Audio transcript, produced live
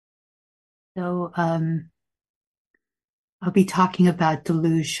So, I'll be talking about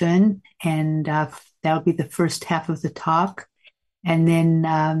delusion, and that'll be the first half of the talk. And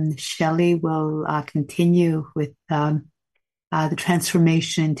then Shelley will continue with the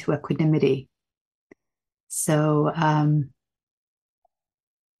transformation to equanimity. So,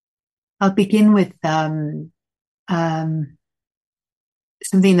 I'll begin with um, something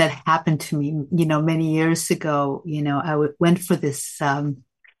that happened to me, many years ago. Went for this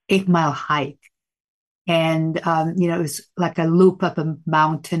 8 mile hike. And, it was like a loop up a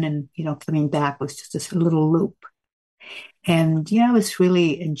mountain and, coming back was just this little loop. And, I was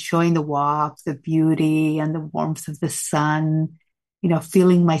really enjoying the walk, the beauty and the warmth of the sun,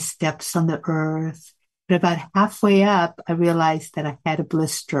 feeling my steps on the earth. But about halfway up, I realized that I had a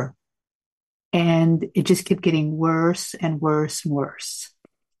blister and it just kept getting worse and worse and worse.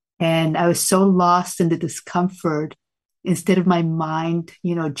 And I was so lost in the discomfort. Instead of my mind,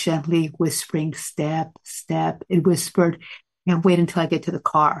 gently whispering, step, step, it whispered, can't wait until I get to the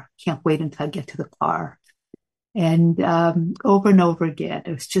car. Can't wait until I get to the car. And over and over again,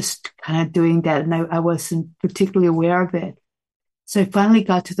 it was just kind of doing that. And I wasn't particularly aware of it. So I finally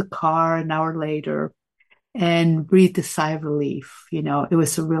got to the car an hour later and breathed a sigh of relief. It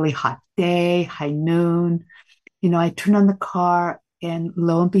was a really hot day, high noon. I turned on the car and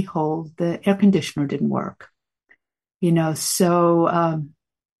lo and behold, the air conditioner didn't work. So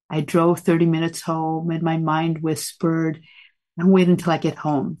I drove 30 minutes home and my mind whispered, can't wait until I get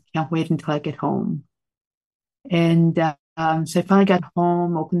home. Can't wait until I get home. And so I finally got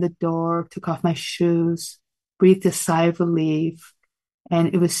home, opened the door, took off my shoes, breathed a sigh of relief,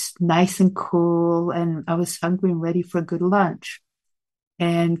 and it was nice and cool. And I was hungry and ready for a good lunch.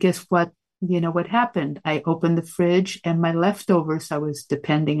 And guess what? What happened? I opened the fridge and my leftovers I was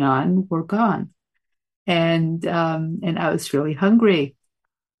depending on were gone. And I was really hungry.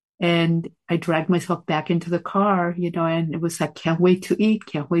 And I dragged myself back into the car, and it was like, can't wait to eat,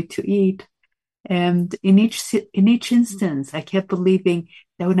 can't wait to eat. And in each instance, I kept believing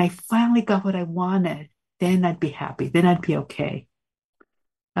that when I finally got what I wanted, then I'd be happy, then I'd be okay.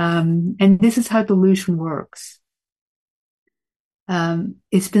 And this is how delusion works.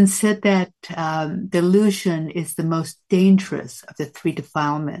 It's been said that delusion is the most dangerous of the three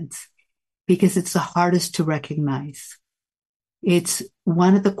defilements because it's the hardest to recognize. It's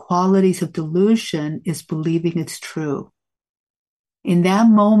one of the qualities of delusion is believing it's true. In that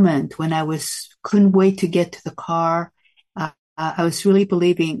moment when couldn't wait to get to the car, I was really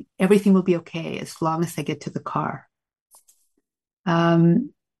believing everything will be okay as long as I get to the car.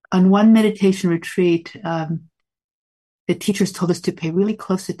 On one meditation retreat, the teachers told us to pay really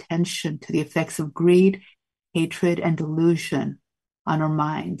close attention to the effects of greed, hatred, and delusion on our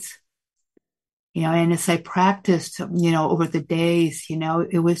minds. And as I practiced, over the days,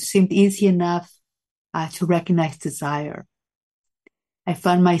 seemed easy enough to recognize desire. I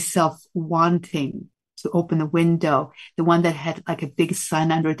found myself wanting to open the window, the one that had like a big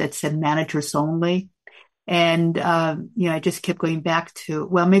sign under it that said managers only. And I just kept going back to,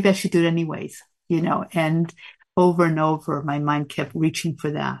 well, maybe I should do it anyways, and and over, my mind kept reaching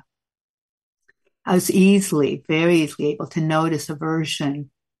for that. I was very easily able to notice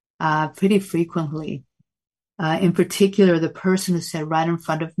aversion, pretty frequently. In particular, the person who sat right in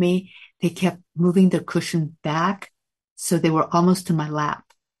front of me, they kept moving their cushion back. So they were almost in my lap,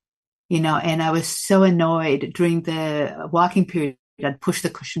 and I was so annoyed during the walking period. I'd push the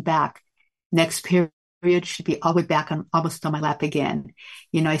cushion back. Next period should be all the way back on almost on my lap again.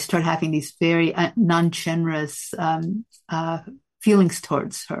 I start having these very non-generous feelings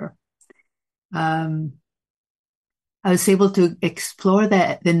towards her. I was able to explore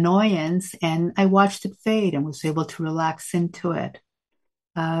the annoyance and I watched it fade and was able to relax into it.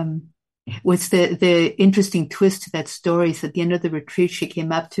 Um, what's the interesting twist to that story is at the end of the retreat, she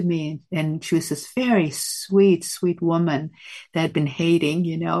came up to me and she was this very sweet, sweet woman that I'd been hating,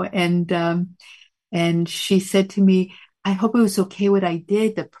 and she said to me, I hope it was okay what I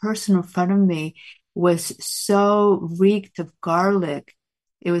did. The person in front of me was so reeked of garlic.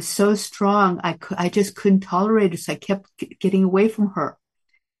 It was so strong. I just couldn't tolerate it. So I kept getting away from her.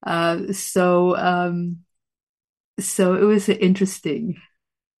 So it was interesting.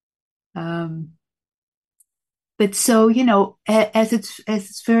 Um, but so, as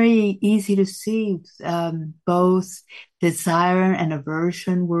it's very easy to see, both desire and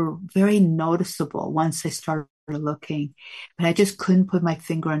aversion were very noticeable once I started looking, but I just couldn't put my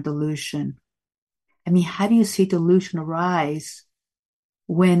finger on delusion. I mean, how do you see delusion arise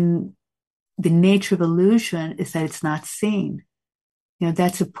when the nature of illusion is that it's not seen?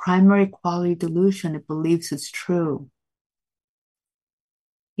 That's a primary quality of delusion. It believes it's true.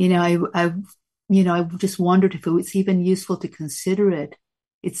 You know, I just wondered if it was even useful to consider it.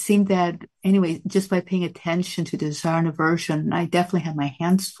 It seemed that anyway, just by paying attention to desire and aversion, I definitely had my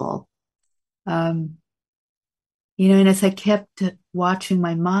hands full. Um, and as I kept watching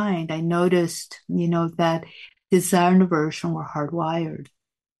my mind, I noticed, that desire and aversion were hardwired.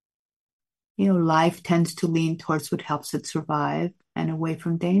 Life tends to lean towards what helps it survive and away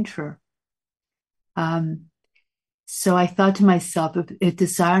from danger. Um, so I thought to myself, if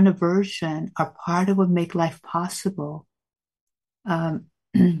desire and aversion are part of what make life possible, um,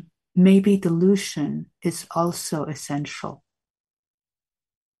 maybe delusion is also essential.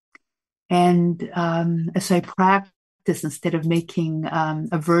 And as I practice, instead of making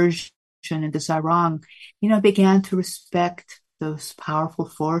aversion and desire wrong, I began to respect those powerful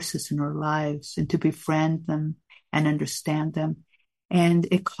forces in our lives and to befriend them and understand them. And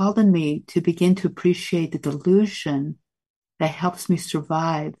it called on me to begin to appreciate the delusion that helps me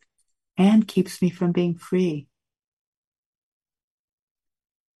survive and keeps me from being free.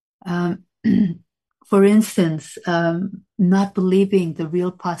 Um, for instance, not believing the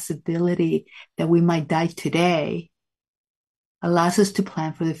real possibility that we might die today allows us to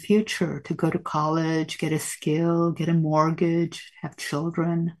plan for the future, to go to college, get a skill, get a mortgage, have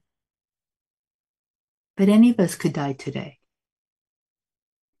children. But any of us could die today.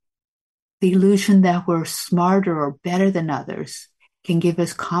 The illusion that we're smarter or better than others can give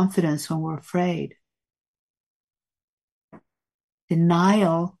us confidence when we're afraid.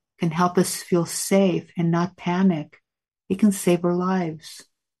 Denial can help us feel safe and not panic. It can save our lives.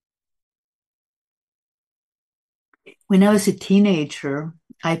 When I was a teenager,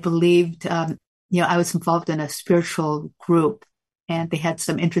 I believed, I was involved in a spiritual group and they had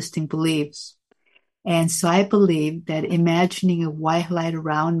some interesting beliefs. And so I believed that imagining a white light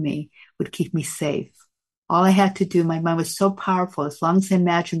around me would keep me safe. All I had to do, my mind was so powerful. As long as I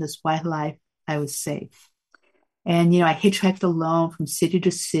imagined this white light, I was safe. And, I hitchhiked alone from city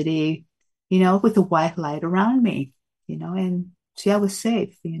to city, with a white light around me, and see, I was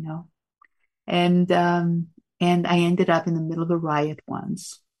safe. And, um, and I ended up in the middle of a riot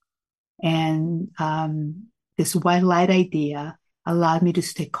once. And, this white light idea allowed me to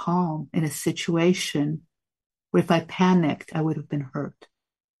stay calm in a situation where if I panicked, I would have been hurt.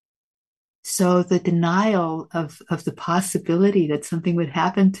 So the denial of the possibility that something would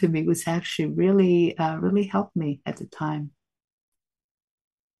happen to me was actually really, really helped me at the time.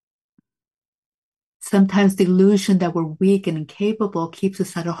 Sometimes the illusion that we're weak and incapable keeps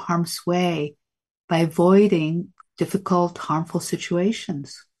us out of harm's way by avoiding difficult, harmful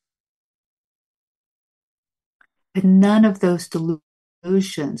situations. But none of those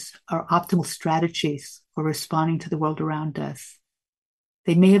delusions are optimal strategies for responding to the world around us.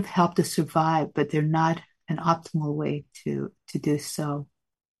 They may have helped us survive, but they're not an optimal way to do so.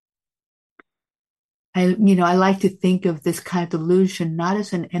 I like to think of this kind of delusion not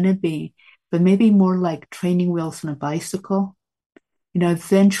as an enemy, but maybe more like training wheels on a bicycle.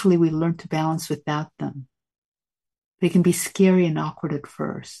 Eventually we learn to balance without them. They can be scary and awkward at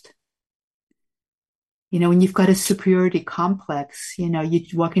first. When you've got a superiority complex, you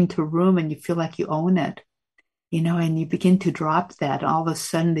walk into a room and you feel like you own it, and you begin to drop that. All of a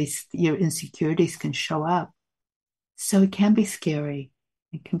sudden, your insecurities can show up. So it can be scary.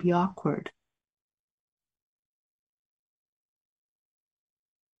 It can be awkward.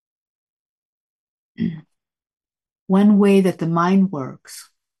 One way that the mind works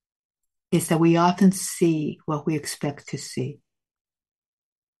is that we often see what we expect to see.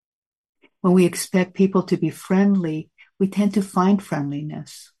 When we expect people to be friendly, we tend to find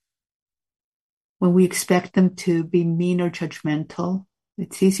friendliness. When we expect them to be mean or judgmental,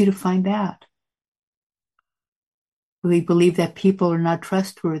 it's easy to find that. When we believe that people are not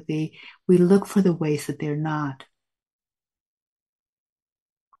trustworthy, we look for the ways that they're not.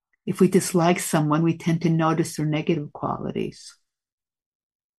 If we dislike someone, we tend to notice their negative qualities.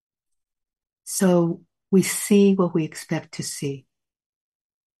 So we see what we expect to see,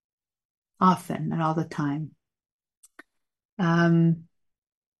 often, not all the time. Um,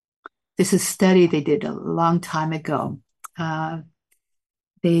 This is a study they did a long time ago. Uh,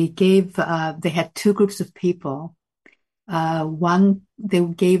 they had two groups of people. One, they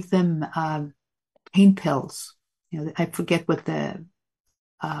gave them pain pills. I forget what the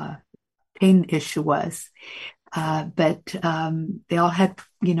uh, pain issue was, but they all had,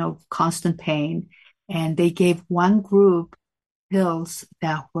 constant pain. And they gave one group pills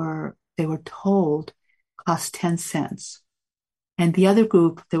that they were told cost 10 cents. And the other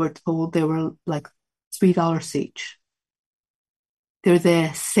group, they were told they were like $3 each. They're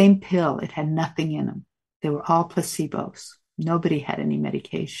the same pill. It had nothing in them. They were all placebos, Nobody had any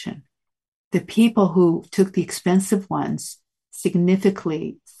medication. The people who took the expensive ones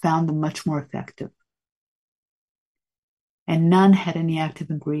significantly found them much more effective. And none had any active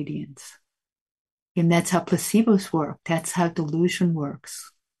ingredients. And that's how placebos work. That's how delusion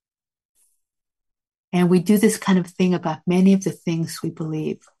works. And we do this kind of thing about many of the things we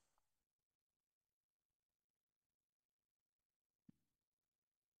believe.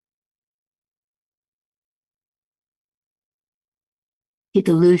 The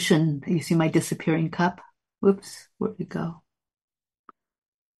delusion, you see my disappearing cup? Whoops, where'd it go?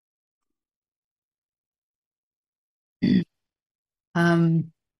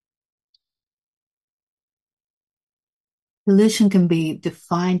 Um, Delusion can be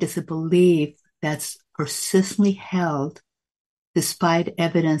defined as a belief that's persistently held despite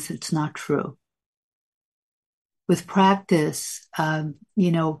evidence it's not true. With practice,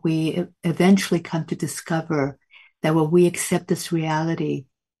 we eventually come to discover that what we accept as reality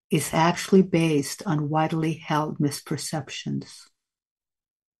is actually based on widely held misperceptions.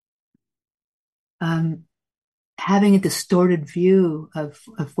 Um, Having a distorted view of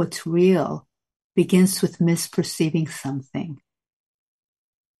what's real begins with misperceiving something.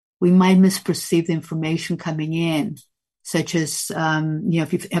 We might misperceive the information coming in, such as,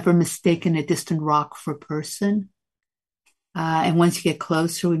 if you've ever mistaken a distant rock for a person, and once you get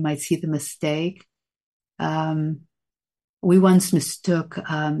closer, we might see the mistake. Um, we once mistook,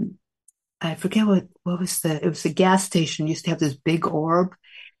 I forget what was it was a gas station used to have this big orb,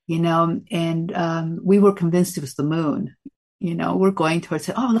 and we were convinced it was the moon. We're going towards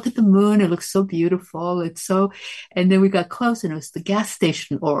it. Oh, look at the moon. It looks so beautiful. And then we got close and it was the gas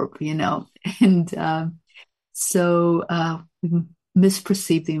station orb, and we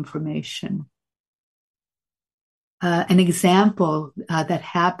misperceived the information. An example that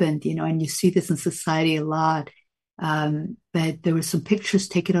happened, and you see this in society a lot, but there were some pictures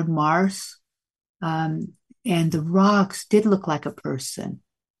taken on Mars, um, and the rocks did look like a person.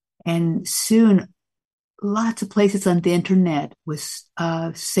 And soon, lots of places on the internet was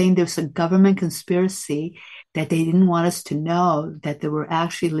saying there's a government conspiracy that they didn't want us to know that there were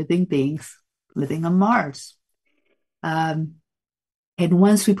actually living beings living on Mars. Um, and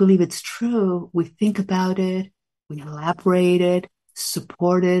once we believe it's true, we think about it, we elaborate it,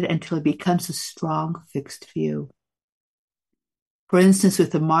 support it until it becomes a strong, fixed view. For instance,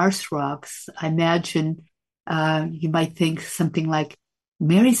 with the Mars rocks, I imagine you might think something like,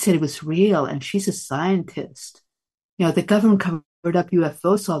 Mary said it was real and she's a scientist. The government covered up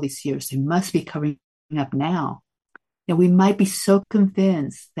UFOs all these years. They must be covering up now. We might be so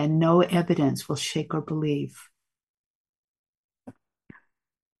convinced that no evidence will shake our belief.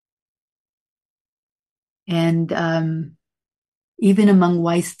 And even among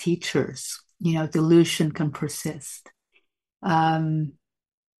wise teachers, delusion can persist. Um,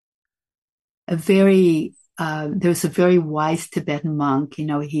 there was a very wise Tibetan monk,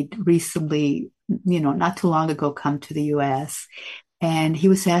 he'd recently, not too long ago come to the US, and he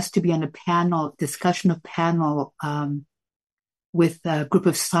was asked to be on a panel with a group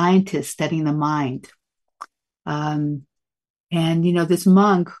of scientists studying the mind. Um, and this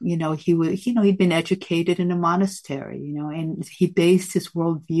monk, he'd been educated in a monastery, and he based his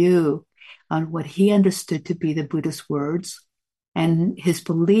worldview on what he understood to be the Buddha's words and his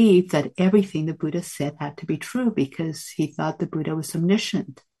belief that everything the Buddha said had to be true because he thought the Buddha was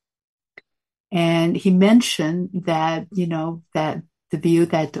omniscient. And he mentioned that, that the view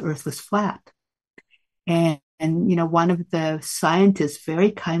that the earth was flat. And one of the scientists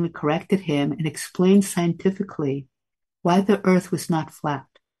very kindly corrected him and explained scientifically why the earth was not flat.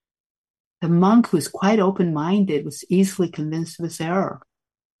 The monk, who was quite open-minded, was easily convinced of his error.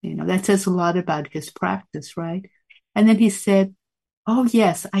 That says a lot about his practice, right? And then he said, oh,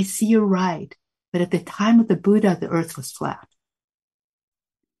 yes, I see you're right. But at the time of the Buddha, the earth was flat.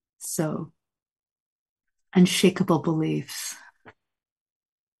 So, unshakable beliefs.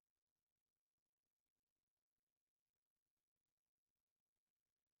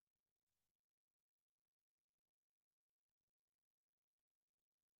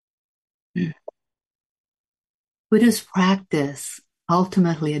 Buddha's practice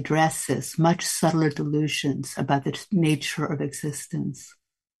ultimately addresses much subtler delusions about the nature of existence.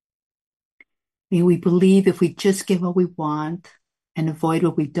 We believe if we just get what we want and avoid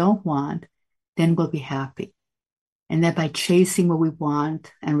what we don't want, then we'll be happy. And that by chasing what we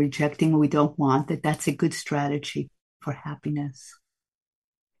want and rejecting what we don't want, that's a good strategy for happiness.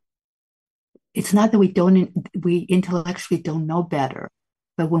 It's not that we intellectually don't know better,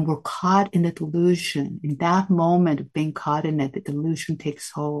 but when we're caught in the delusion, in that moment of being caught in it, the delusion takes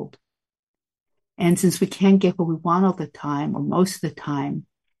hold. And since we can't get what we want all the time, or most of the time,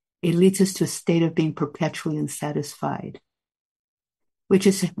 it leads us to a state of being perpetually unsatisfied, which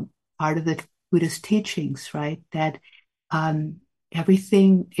is part of the Buddhist teachings, right? That um,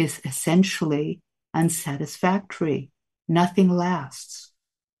 everything is essentially unsatisfactory. Nothing lasts.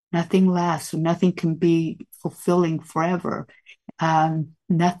 Nothing lasts. So nothing can be fulfilling forever.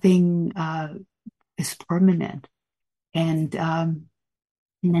 Nothing is permanent. And, and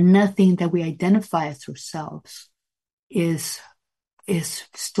nothing that we identify as ourselves is is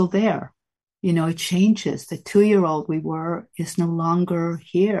still there. It changes. The 2-year-old we were is no longer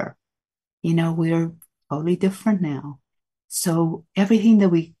here. We're totally different now. So everything that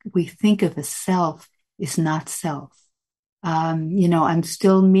we think of as self is not self. I'm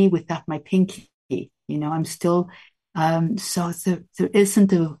still me without my pinky. I'm still, so there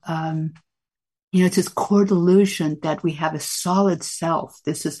isn't it's this core delusion that we have a solid self.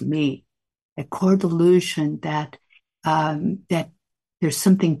 This is me, a core delusion that there's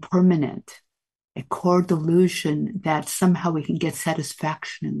something permanent, a core delusion that somehow we can get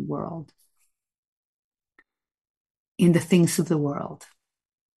satisfaction in the world, in the things of the world.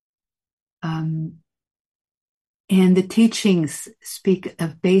 And the teachings speak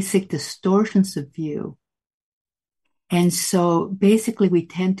of basic distortions of view. And so basically we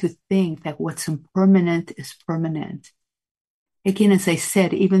tend to think that what's impermanent is permanent. Again, as I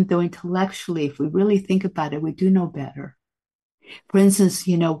said, even though intellectually, if we really think about it, we do know better. For instance,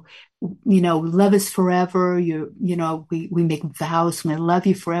 love is forever. We make vows. I love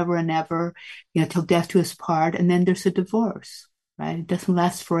you forever and ever, till death do us part. And then there's a divorce, right? It doesn't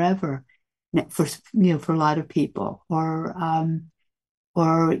last forever for a lot of people, or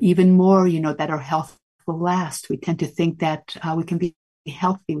even more, that our health will last. We tend to think that we can be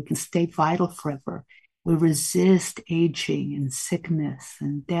healthy, we can stay vital forever. We resist aging and sickness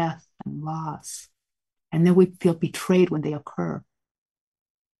and death and loss. And then we feel betrayed when they occur.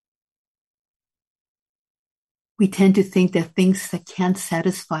 We tend to think that things that can't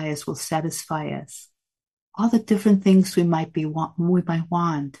satisfy us will satisfy us. All the different things we might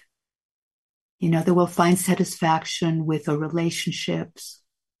want. That we'll find satisfaction with our relationships,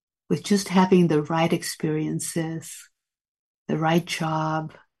 with just having the right experiences, the right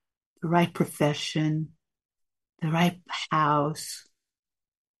job, the right profession, the right house.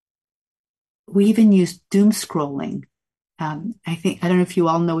 We even use doom scrolling. I don't know if you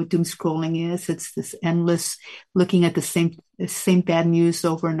all know what doom scrolling is. It's this endless looking at the same bad news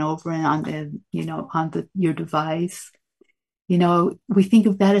over and over and on your device. We think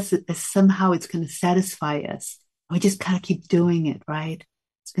of that as somehow it's going to satisfy us. We just kind of keep doing it, right?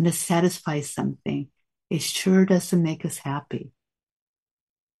 It's going to satisfy something. It sure doesn't make us happy.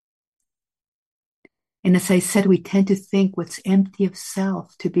 And as I said, we tend to think what's empty of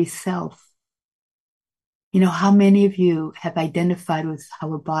self to be self. How many of you have identified with how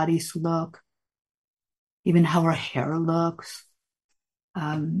our bodies look, even how our hair looks,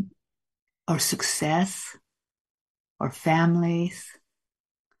 our success, our families,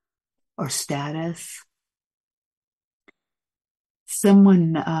 our status?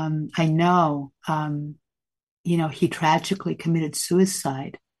 Someone I know, he tragically committed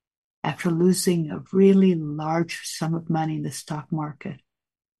suicide after losing a really large sum of money in the stock market.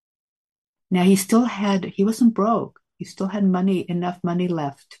 Now he wasn't broke. He still had enough money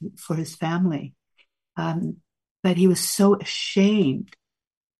left for his family. But he was so ashamed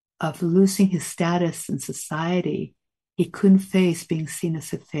of losing his status in society, he couldn't face being seen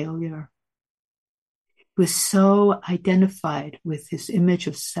as a failure. He was so identified with his image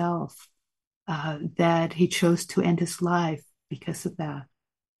of self that he chose to end his life because of that.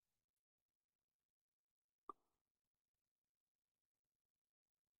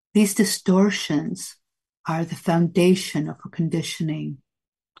 These distortions are the foundation of our conditioning.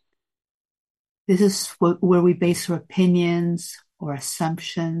 This is where we base our opinions or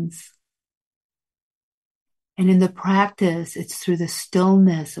assumptions. And in the practice, it's through the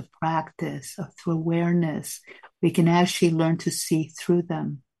stillness of practice, through awareness, we can actually learn to see through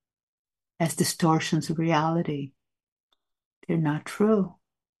them as distortions of reality. They're not true.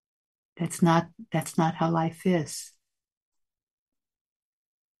 That's not how life is.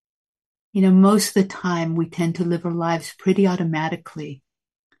 Most of the time we tend to live our lives pretty automatically.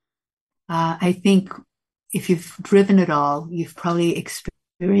 I think if you've driven at all, you've probably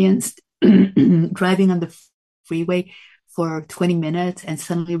experienced driving on the freeway for 20 minutes and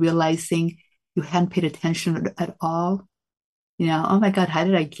suddenly realizing you hadn't paid attention at all. Oh my God, how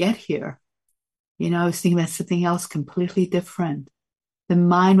did I get here? I was thinking about something else completely different. The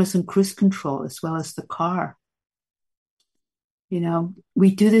mind was in cruise control as well as the car.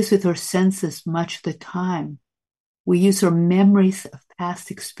 We do this with our senses much of the time. We use our memories of past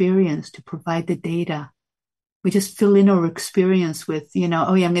experience to provide the data. We just fill in our experience with, oh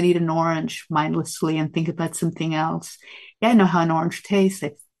yeah, I'm going to eat an orange mindlessly and think about something else. Yeah, I know how an orange tastes.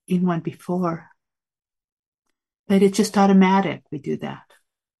 I've eaten one before. But it's just automatic. We do that.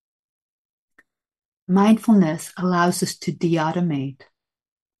 Mindfulness allows us to de-automate,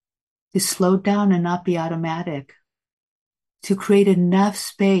 to slow down and not be automatic, to create enough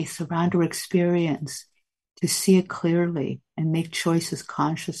space around our experience to see it clearly and make choices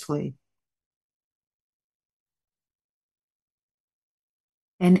consciously.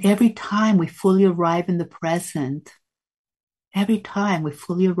 And every time we fully arrive in the present, every time we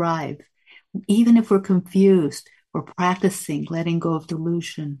fully arrive, even if we're confused, we're practicing letting go of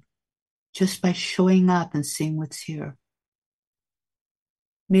delusion just by showing up and seeing what's here.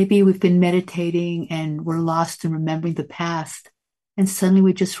 Maybe we've been meditating and we're lost in remembering the past, and suddenly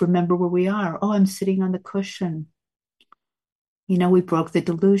we just remember where we are. Oh, I'm sitting on the cushion. We broke the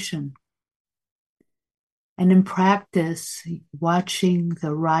delusion. And in practice, watching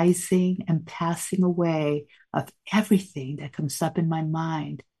the rising and passing away of everything that comes up in my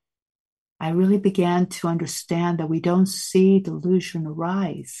mind, I really began to understand that we don't see delusion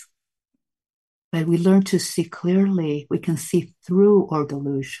arise, but we learn to see clearly. We can see through our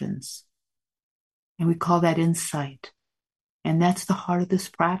delusions. And we call that insight. And that's the heart of this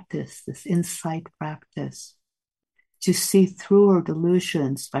practice, this insight practice, to see through our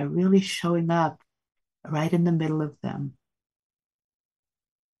delusions by really showing up right in the middle of them.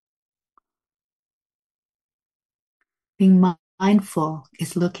 Being mindful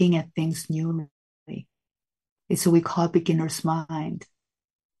is looking at things newly. It's what we call beginner's mind,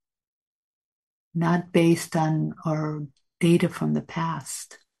 not based on our data from the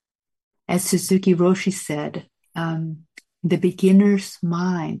past. As Suzuki Roshi said, the beginner's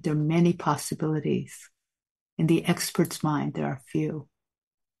mind, there are many possibilities. In the expert's mind, there are few.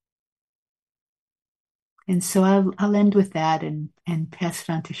 And so I'll end with that and pass it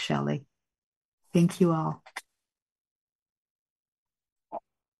on to Shelley. Thank you all.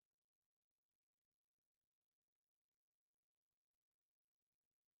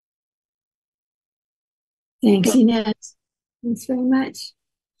 Thanks, Inez. Thanks very much.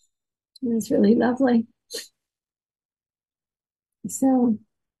 That's really lovely. So,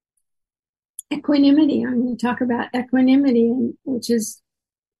 equanimity. I'm going to talk about equanimity, which is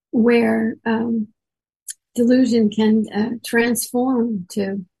where delusion can transform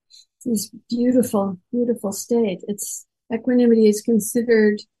to this beautiful, beautiful state. Equanimity is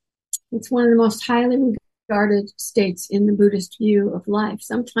considered, it's one of the most highly regarded states in the Buddhist view of life.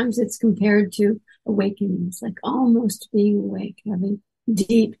 Sometimes it's compared to awakening. It's like almost being awake, having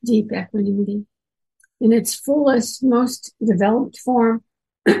deep, deep equanimity. In its fullest, most developed form,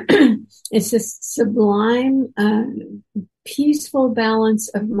 it's a sublime, peaceful balance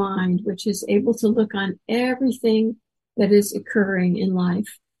of mind, which is able to look on everything that is occurring in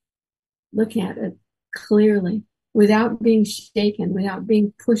life, look at it clearly, without being shaken, without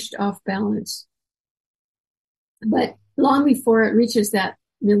being pushed off balance. But long before it reaches that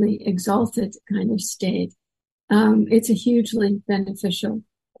really exalted kind of state, it's a hugely beneficial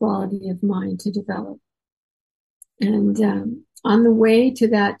quality of mind to develop. And on the way to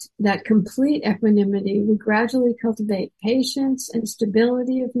that complete equanimity, we gradually cultivate patience and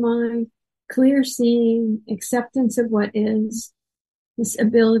stability of mind, clear seeing, acceptance of what is, this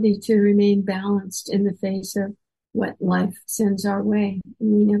ability to remain balanced in the face of what life sends our way.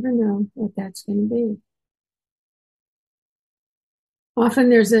 And we never know what that's going to be. Often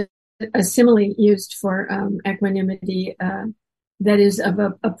there's a simile used for equanimity that is of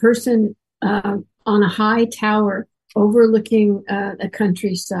a person on a high tower overlooking a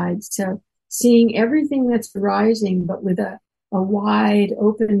countryside. So seeing everything that's rising, but with a wide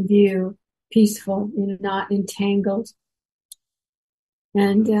open view, peaceful, not entangled.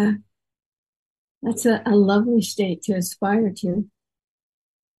 And that's a lovely state to aspire to.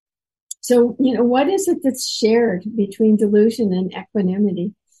 So, what is it that's shared between delusion and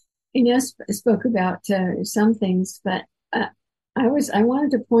equanimity? Inez spoke about some things, but I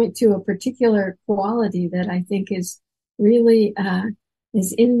wanted to point to a particular quality that I think is really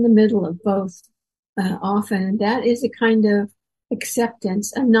is in the middle of both often, and that is a kind of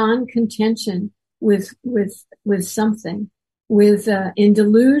acceptance, a non-contention with something. With in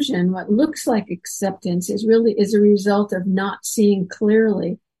delusion, what looks like acceptance is a result of not seeing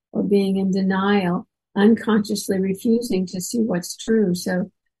clearly or being in denial, unconsciously refusing to see what's true. So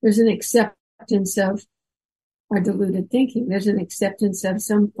there's an acceptance of our deluded thinking. There's an acceptance of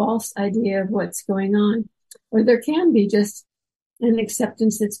some false idea of what's going on. Or there can be just and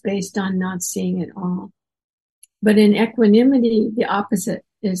acceptance that's based on not seeing it all. But in equanimity, the opposite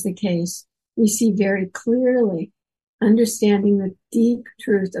is the case. We see very clearly, understanding the deep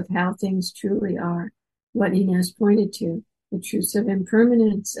truth of how things truly are, what Inez pointed to, the truths of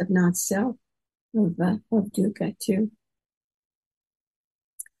impermanence, of not self, of dukkha too.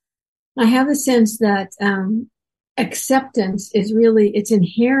 I have a sense that acceptance is really, it's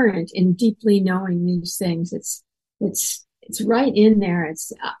inherent in deeply knowing these things. It's right in there.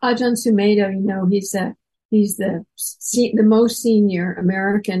 It's Ajahn Sumedho, he's the most senior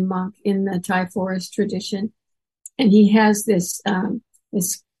American monk in the Thai forest tradition. And he has this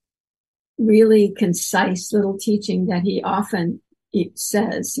really concise little teaching that he often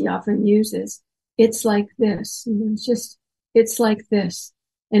uses. It's like this. It's like this.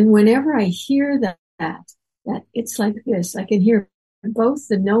 And whenever I hear that it's like this, I can hear both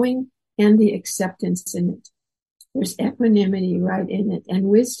the knowing and the acceptance in it. There's equanimity right in it, and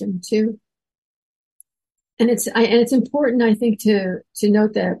wisdom too. And it's important, I think, to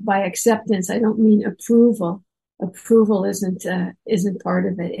note that by acceptance, I don't mean approval. Approval isn't part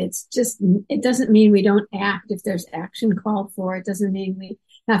of it. It doesn't mean we don't act if there's action called for. It doesn't mean we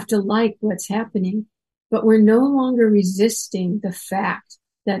have to like what's happening, but we're no longer resisting the fact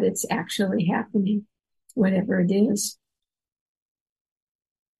that it's actually happening, whatever it is.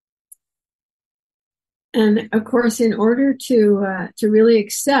 And of course, in order to really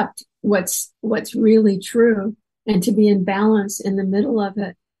accept what's really true and to be in balance in the middle of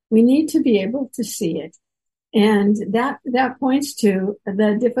it, we need to be able to see it. And that points to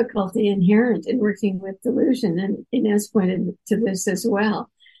the difficulty inherent in working with delusion. And Inez pointed to this as well.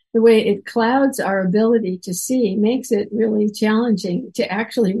 The way it clouds our ability to see makes it really challenging to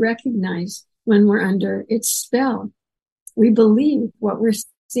actually recognize when we're under its spell. We believe what we're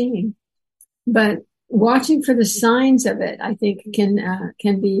seeing, but watching for the signs of it, I think,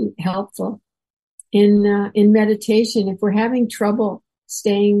 can be helpful. In meditation, if we're having trouble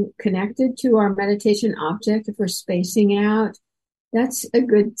staying connected to our meditation object, if we're spacing out, that's a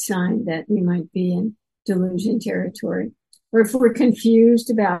good sign that we might be in delusion territory. Or if we're confused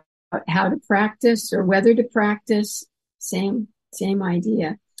about how to practice or whether to practice, same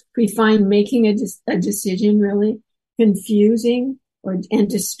idea. If we find making a decision really confusing and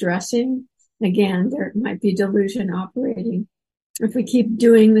distressing, again, there might be delusion operating. If we keep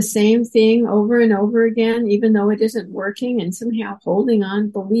doing the same thing over and over again, even though it isn't working, and somehow holding on,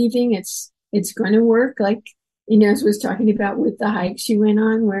 believing it's going to work, like Inez was talking about with the hike she went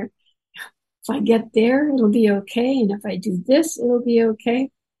on, where if I get there, it'll be okay. And if I do this, it'll be okay.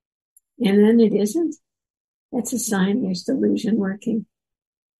 And then it isn't. That's a sign there's delusion working.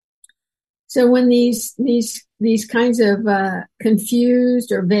 So when these kinds of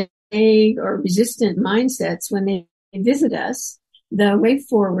confused or vague or resistant mindsets, when they visit us, the way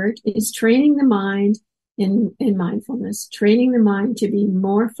forward is training the mind in mindfulness, training the mind to be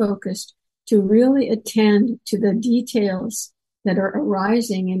more focused, to really attend to the details that are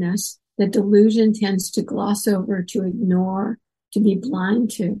arising in us that delusion tends to gloss over, to ignore, to be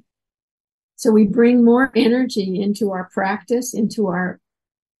blind to. So we bring more energy into our practice, into our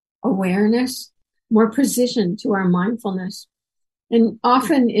awareness, more precision to our mindfulness. And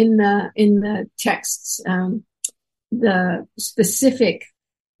often in the texts, the specific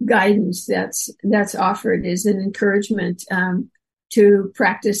guidance that's offered is an encouragement to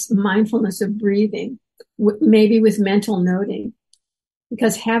practice mindfulness of breathing, maybe with mental noting,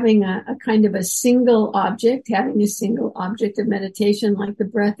 because having a kind of a single object of meditation like the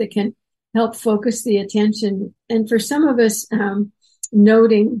breath that can help focus the attention. And for some of us,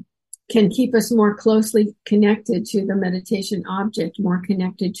 noting can keep us more closely connected to the meditation object, more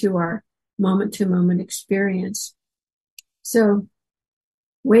connected to our moment-to-moment experience. So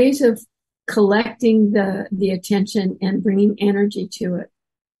ways of collecting the attention and bringing energy to it.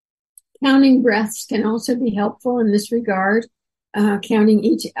 Counting breaths can also be helpful in this regard. Counting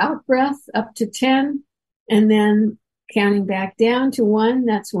each out breath up to 10 and then counting back down to 1.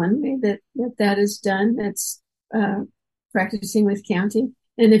 That's one way that is done. That's practicing with counting.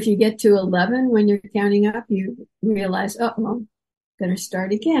 And if you get to 11 when you're counting up, you realize, better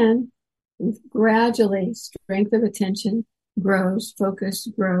start again. And gradually, strength of attention grows, focus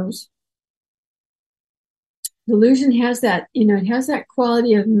grows. Delusion has that, it has that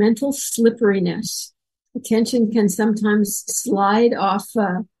quality of mental slipperiness. Attention can sometimes slide off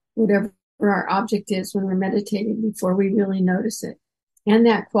whatever our object is when we're meditating before we really notice it. And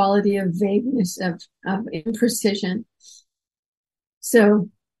that quality of vagueness, of imprecision. So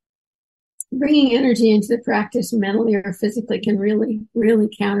bringing energy into the practice mentally or physically can really, really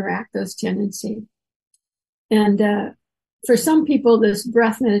counteract those tendencies. And for some people, this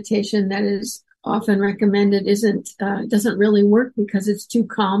breath meditation that is often recommended doesn't really work because it's too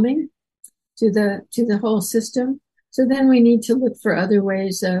calming to the whole system. So then we need to look for other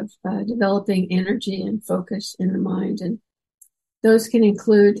ways of developing energy and focus in the mind. And those can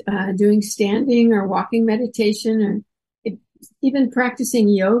include doing standing or walking meditation, or even practicing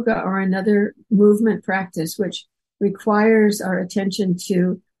yoga or another movement practice, which requires our attention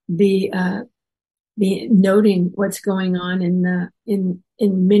to be noting what's going on in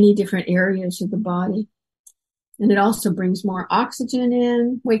many different areas of the body. And it also brings more oxygen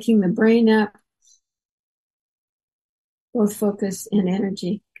in, waking the brain up. Both focus and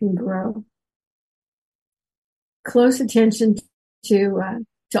energy can grow. Close attention to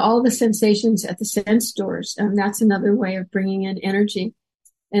all the sensations at the sense doors. That's another way of bringing in energy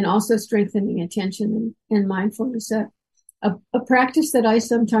and also strengthening attention and mindfulness. A practice that I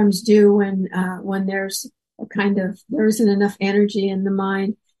sometimes do when there's there isn't enough energy in the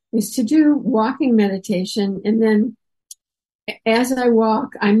mind is to do walking meditation. And then as I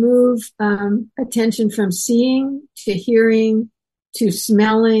walk, I move attention from seeing to hearing to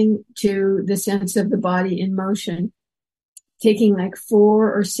smelling to the sense of the body in motion, taking like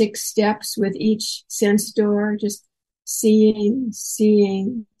 4 or 6 steps with each sense door, just seeing,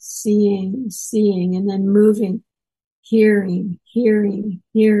 seeing, seeing, seeing, and then moving, hearing, hearing,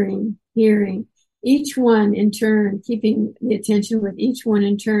 hearing, hearing, each one in turn, keeping the attention with each one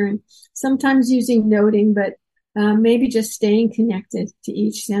in turn, sometimes using noting, but maybe just staying connected to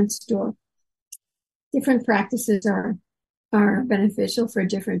each sense door. Different practices are beneficial for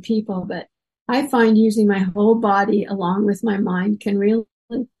different people, but I find using my whole body along with my mind can really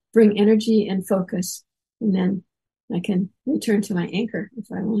bring energy and focus. And then I can return to my anchor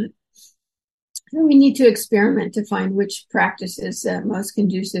if I want. So we need to experiment to find which practice is most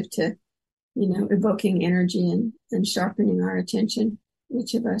conducive to, evoking energy and sharpening our attention,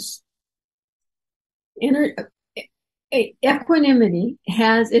 each of us. Equanimity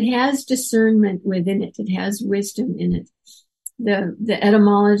has discernment within it. It has wisdom in it. The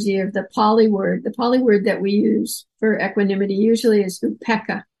etymology of the Pali word that we use for equanimity usually is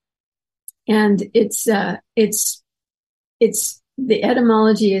upekkha. And it's the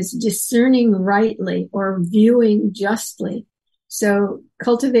etymology is discerning rightly or viewing justly. So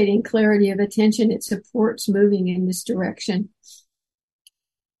cultivating clarity of attention, it supports moving in this direction.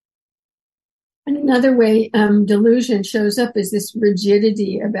 And another way delusion shows up is this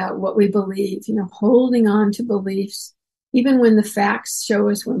rigidity about what we believe, holding on to beliefs, even when the facts show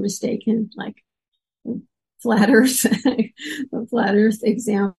us we're mistaken, like flat earth, a flat earth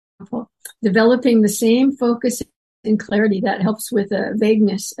example. Developing the same focus and clarity that helps with a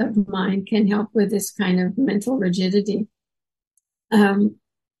vagueness of mind can help with this kind of mental rigidity. And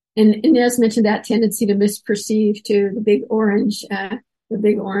as mentioned, that tendency to misperceive to the big orange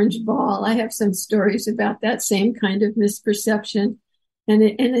ball. I have some stories about that same kind of misperception. And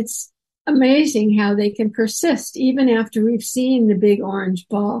it's amazing how they can persist even after we've seen the big orange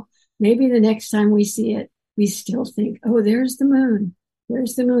ball. Maybe the next time we see it, we still think, oh, there's the moon.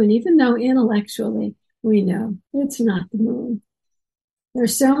 There's the moon, even though intellectually we know it's not the moon.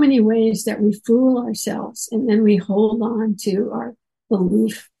 There's so many ways that we fool ourselves, and then we hold on to our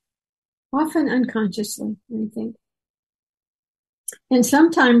belief, often unconsciously, I think. And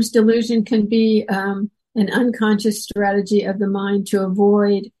sometimes delusion can be an unconscious strategy of the mind to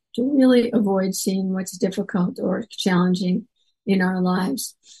really avoid seeing what's difficult or challenging in our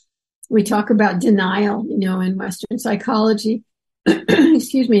lives. We talk about denial, in Western psychology.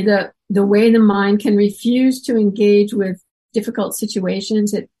 Excuse me, the way the mind can refuse to engage with difficult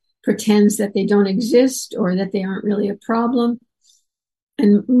situations. It pretends that they don't exist or that they aren't really a problem.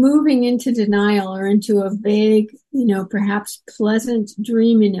 And moving into denial or into a vague, perhaps pleasant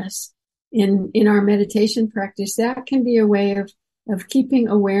dreaminess in our meditation practice, that can be a way of keeping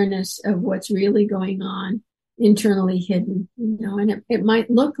awareness of what's really going on internally hidden, and it might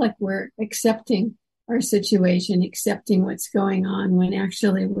look like we're accepting our situation, accepting what's going on when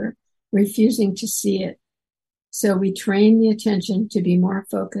actually we're refusing to see it. So we train the attention to be more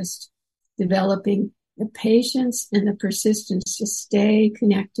focused, developing the patience and the persistence to stay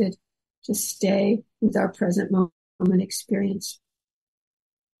connected, to stay with our present moment experience.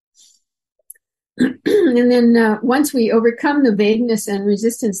 And then once we overcome the vagueness and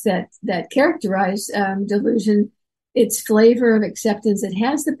resistance that characterize delusion, its flavor of acceptance, it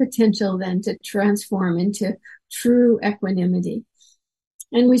has the potential then to transform into true equanimity.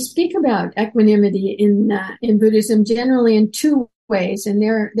 And we speak about equanimity in Buddhism generally in 2 ways, and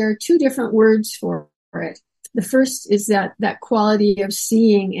there are 2 different words for it. The first is that quality of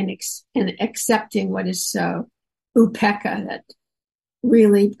seeing and accepting what is so. upekkha, that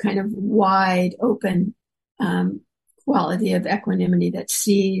really kind of wide open quality of equanimity that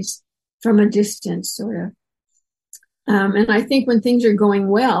sees from a distance, sort of. And I think when things are going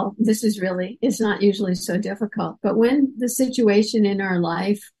well, it's not usually so difficult. But when the situation in our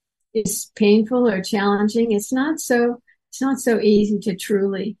life is painful or challenging, it's not so easy to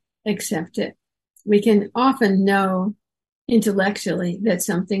truly accept it. We can often know intellectually that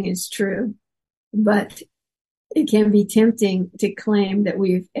something is true, but it can be tempting to claim that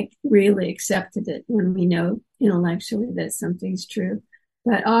we've really accepted it when we know intellectually that something's true.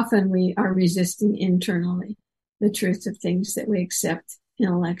 But often we are resisting internally the truth of things that we accept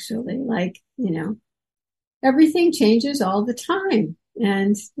intellectually. Like, everything changes all the time.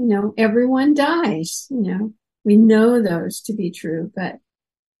 And, everyone dies. We know those to be true. But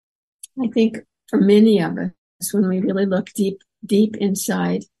I think for many of us, when we really look deep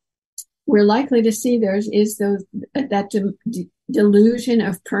inside, we're likely to see that delusion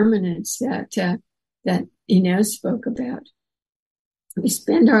of permanence that Inez spoke about. We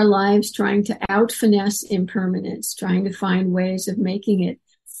spend our lives trying to out-finesse impermanence, trying to find ways of making it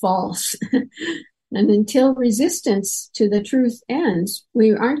false. And until resistance to the truth ends,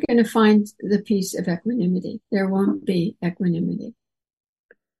 we aren't going to find the peace of equanimity. There won't be equanimity.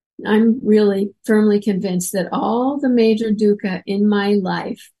 I'm really firmly convinced that all the major dukkha in my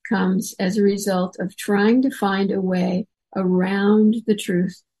life comes as a result of trying to find a way around the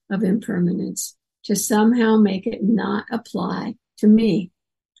truth of impermanence, to somehow make it not apply to me,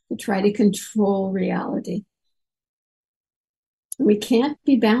 to try to control reality. We can't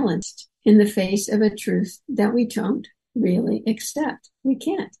be balanced in the face of a truth that we don't really accept. We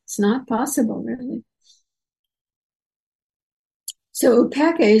can't. It's not possible, really. So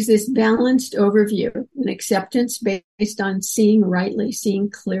upekkha is this balanced overview, an acceptance based on seeing rightly,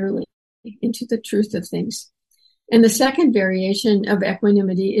 seeing clearly into the truth of things. And the second variation of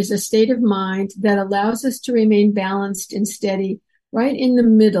equanimity is a state of mind that allows us to remain balanced and steady right in the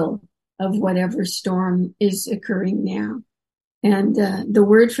middle of whatever storm is occurring now. And the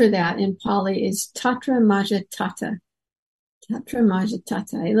word for that in Pali is tatra majatata. Tatra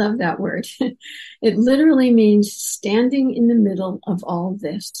majatata. I love that word. It literally means standing in the middle of all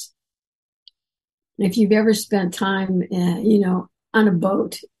this. If you've ever spent time, on a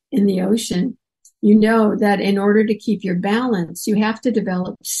boat in the ocean, you know that in order to keep your balance, you have to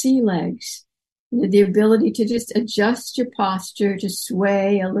develop sea legs, the ability to just adjust your posture, to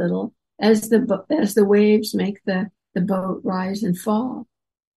sway a little as the waves make the boat rise and fall.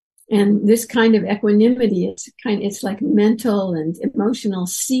 And this kind of equanimity, it's like mental and emotional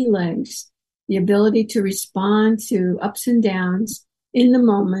sea legs, the ability to respond to ups and downs in the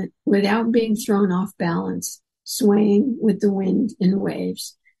moment without being thrown off balance, swaying with the wind and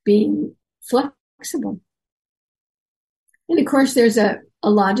waves, being flexible. And of course, there's a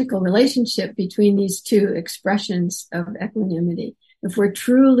logical relationship between these two expressions of equanimity. If we're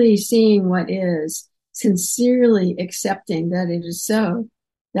truly seeing what is, sincerely accepting that it is so,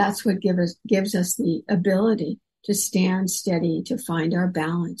 that's what gives us the ability to stand steady, to find our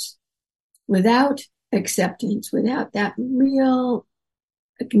balance. Without acceptance, without that real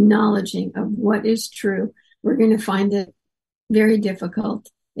acknowledging of what is true, we're going to find it very difficult,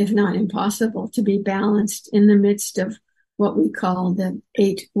 if not impossible, to be balanced in the midst of what we call the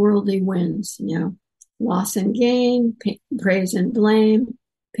 8 worldly winds, loss and gain, praise and blame,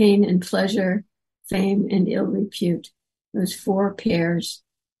 pain and pleasure, fame and ill repute. Those 4 pairs.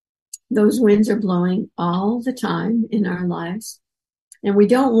 Those winds are blowing all the time in our lives. And we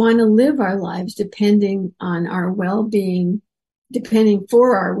don't want to live our lives depending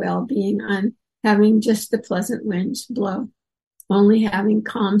for our well-being on having just the pleasant winds blow, only having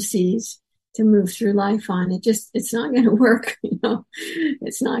calm seas to move through life on. It's not going to work,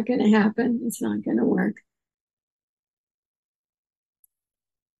 It's not going to happen. It's not going to work.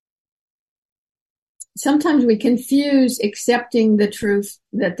 Sometimes we confuse accepting the truth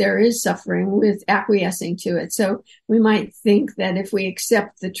that there is suffering with acquiescing to it. So we might think that if we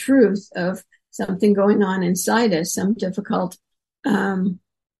accept the truth of something going on inside us, some difficult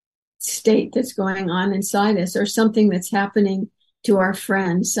state that's going on inside us, or something that's happening to our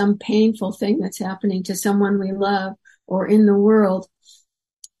friends, some painful thing that's happening to someone we love or in the world,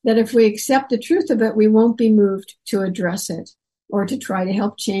 that if we accept the truth of it, we won't be moved to address it or to try to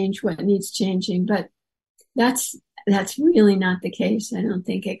help change what needs changing. But that's really not the case. I don't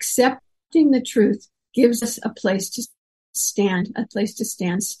think accepting the truth gives us a place to stand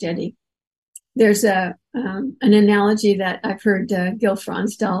steady. There's an analogy that I've heard Gil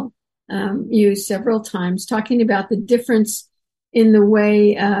Fronsdal use several times, talking about the difference in the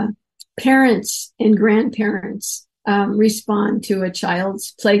way parents and grandparents respond to a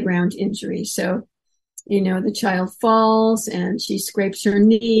child's playground injury. So, the child falls and she scrapes her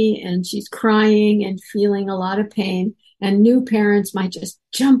knee and she's crying and feeling a lot of pain. And new parents might just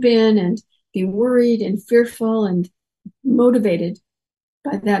jump in and be worried and fearful and motivated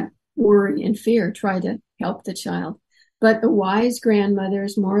by that worry and fear, try to help the child. But a wise grandmother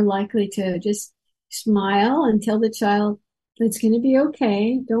is more likely to just smile and tell the child, it's going to be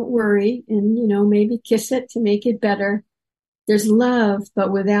okay. Don't worry. And, maybe kiss it to make it better. There's love,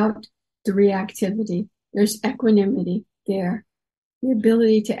 but without the reactivity. There's equanimity there. The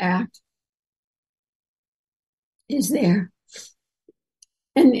ability to act is there.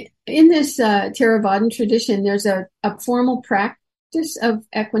 And in this Theravadan tradition, there's a formal practice of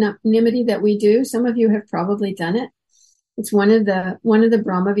equanimity that we do. Some of you have probably done it. It's one of the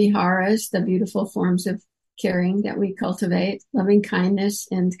Brahma Viharas, the beautiful forms of caring that we cultivate, loving kindness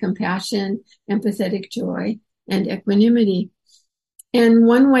and compassion, empathetic joy, and equanimity. And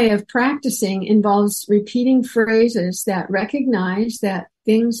one way of practicing involves repeating phrases that recognize that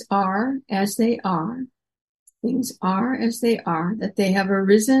things are as they are. Things are as they are, that they have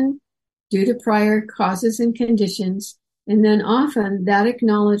arisen due to prior causes and conditions. And then often that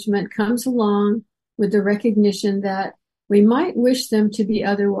acknowledgement comes along with the recognition that we might wish them to be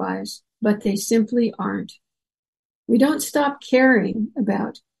otherwise, but they simply aren't. We don't stop caring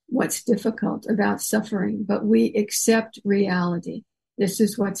about what's difficult, about suffering, but we accept reality. This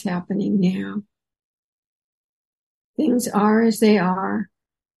is what's happening now. Things are as they are.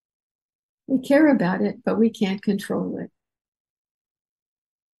 We care about it, but we can't control it.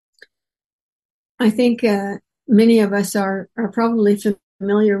 I think many of us are probably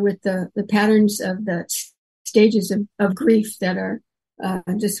familiar with the patterns of the stages of grief that are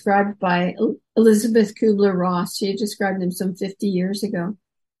described by Elizabeth Kubler-Ross. She described them some 50 years ago.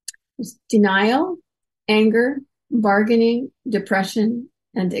 It's denial, anger, bargaining, depression,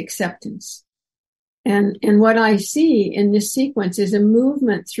 and acceptance. And what I see in this sequence is a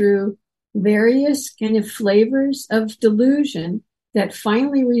movement through various kind of flavors of delusion that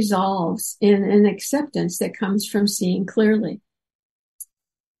finally resolves in an acceptance that comes from seeing clearly.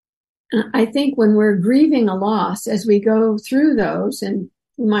 I think when we're grieving a loss, as we go through those, and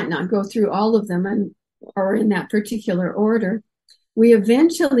we might not go through all of them or in that particular order, we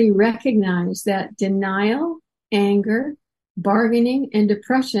eventually recognize that denial, anger, bargaining, and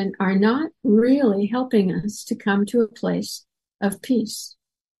depression are not really helping us to come to a place of peace.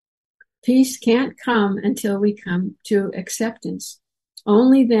 Peace can't come until we come to acceptance.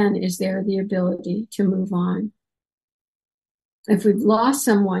 Only then is there the ability to move on. If we've lost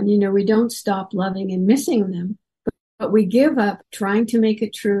someone, we don't stop loving and missing them, but we give up trying to make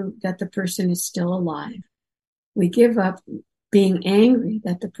it true that the person is still alive. We give up being angry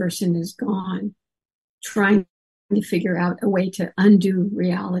that the person is gone, trying to figure out a way to undo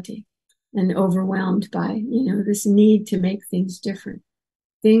reality, and overwhelmed by, this need to make things different.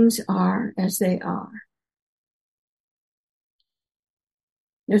 Things are as they are.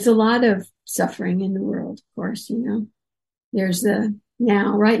 There's a lot of suffering in the world, of course, There's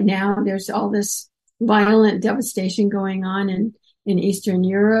right now, there's all this violent devastation going on in Eastern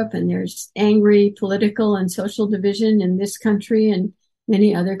Europe, and there's angry political and social division in this country and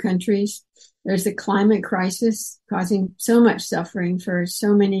many other countries. There's the climate crisis causing so much suffering for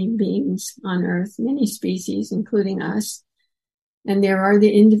so many beings on Earth, many species, including us. And there are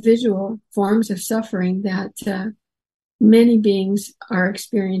the individual forms of suffering that many beings are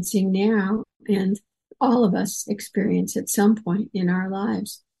experiencing now, and all of us experience at some point in our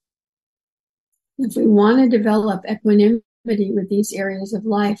lives. If we want to develop equanimity with these areas of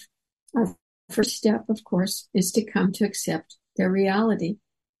life, our first step, of course, is to come to accept their reality.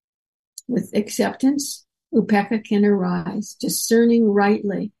 With acceptance, upekkha can arise, discerning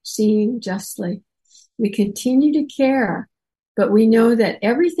rightly, seeing justly. We continue to care, but we know that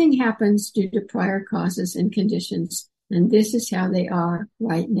everything happens due to prior causes and conditions, and this is how they are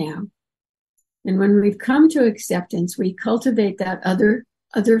right now. And when we've come to acceptance, we cultivate that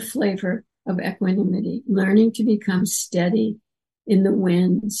other flavor of equanimity, learning to become steady in the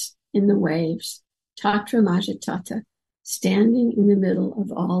winds, in the waves, tatra majatata, standing in the middle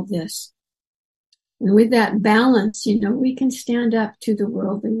of all this. And with that balance, we can stand up to the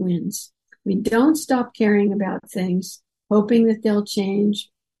worldly winds. We don't stop caring about things, hoping that they'll change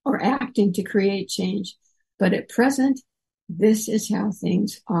or acting to create change. But at present, this is how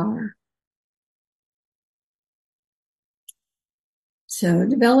things are. So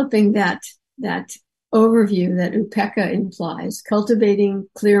developing that overview that upekkha implies, cultivating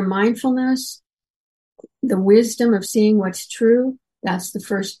clear mindfulness, the wisdom of seeing what's true, that's the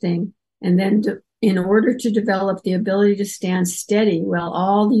first thing. And then in order to develop the ability to stand steady while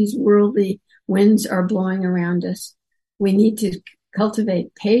all these worldly winds are blowing around us, we need to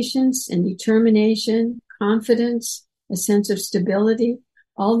cultivate patience and determination, confidence, a sense of stability.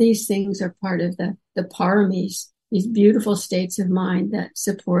 All these things are part of the paramis, these beautiful states of mind that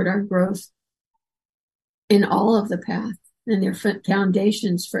support our growth in all of the path, and they're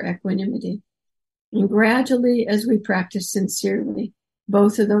foundations for equanimity. And gradually, as we practice sincerely,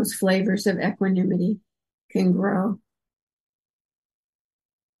 both of those flavors of equanimity can grow.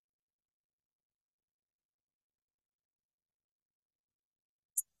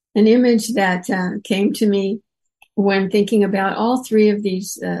 An image that came to me when thinking about all three of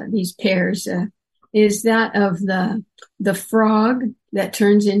these pairs is that of the frog that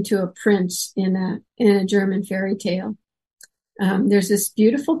turns into a prince in a German fairy tale. There's this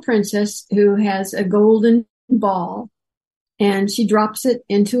beautiful princess who has a golden ball, and she drops it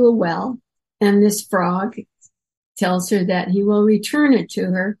into a well, and this frog tells her that he will return it to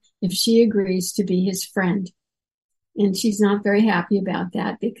her if she agrees to be his friend. And she's not very happy about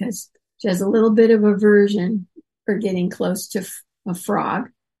that because she has a little bit of aversion for getting close to a frog.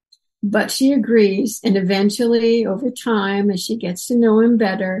 But she agrees, and eventually, over time, as she gets to know him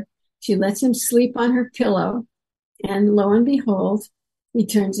better, she lets him sleep on her pillow, and lo and behold, he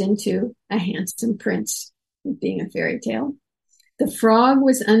turns into a handsome prince, being a fairy tale. The frog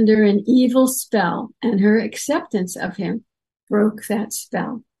was under an evil spell, and her acceptance of him broke that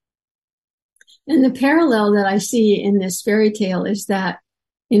spell. And the parallel that I see in this fairy tale is that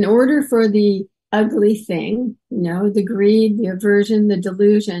in order for the ugly thing, the greed, the aversion, the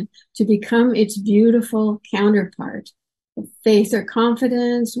delusion, to become its beautiful counterpart, faith or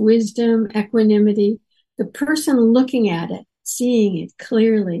confidence, wisdom, equanimity, the person looking at it, seeing it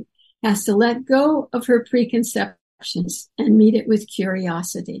clearly, has to let go of her preconceptions and meet it with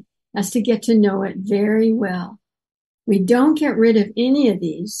curiosity, has to get to know it very well. We don't get rid of any of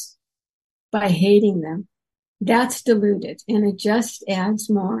these by hating them. That's deluded, and it just adds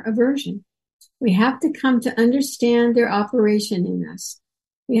more aversion. We have to come to understand their operation in us.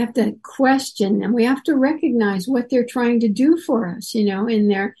 We have to question them. We have to recognize what they're trying to do for us, in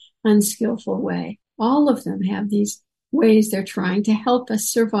their unskillful way. All of them have these ways they're trying to help us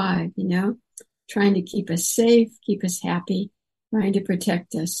survive, trying to keep us safe, keep us happy, trying to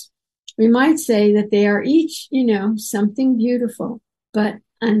protect us. We might say that they are each, something beautiful, but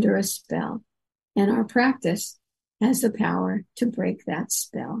under a spell. And our practice has the power to break that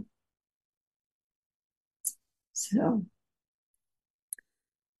spell. So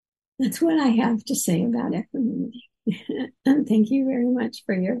that's what I have to say about equanimity. And thank you very much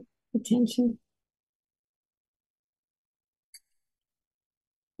for your attention.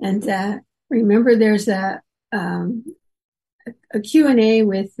 And remember, there's a Q&A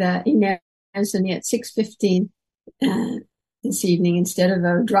with Inez at 6:15 this evening instead of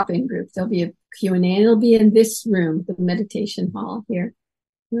a drop-in group. There'll be a Q&A, and it'll be in this room, the meditation hall here,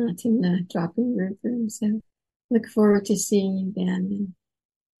 not in the drop-in group room. So look forward to seeing you then.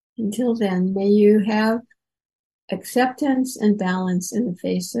 Until then, may you have acceptance and balance in the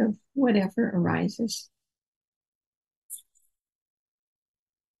face of whatever arises.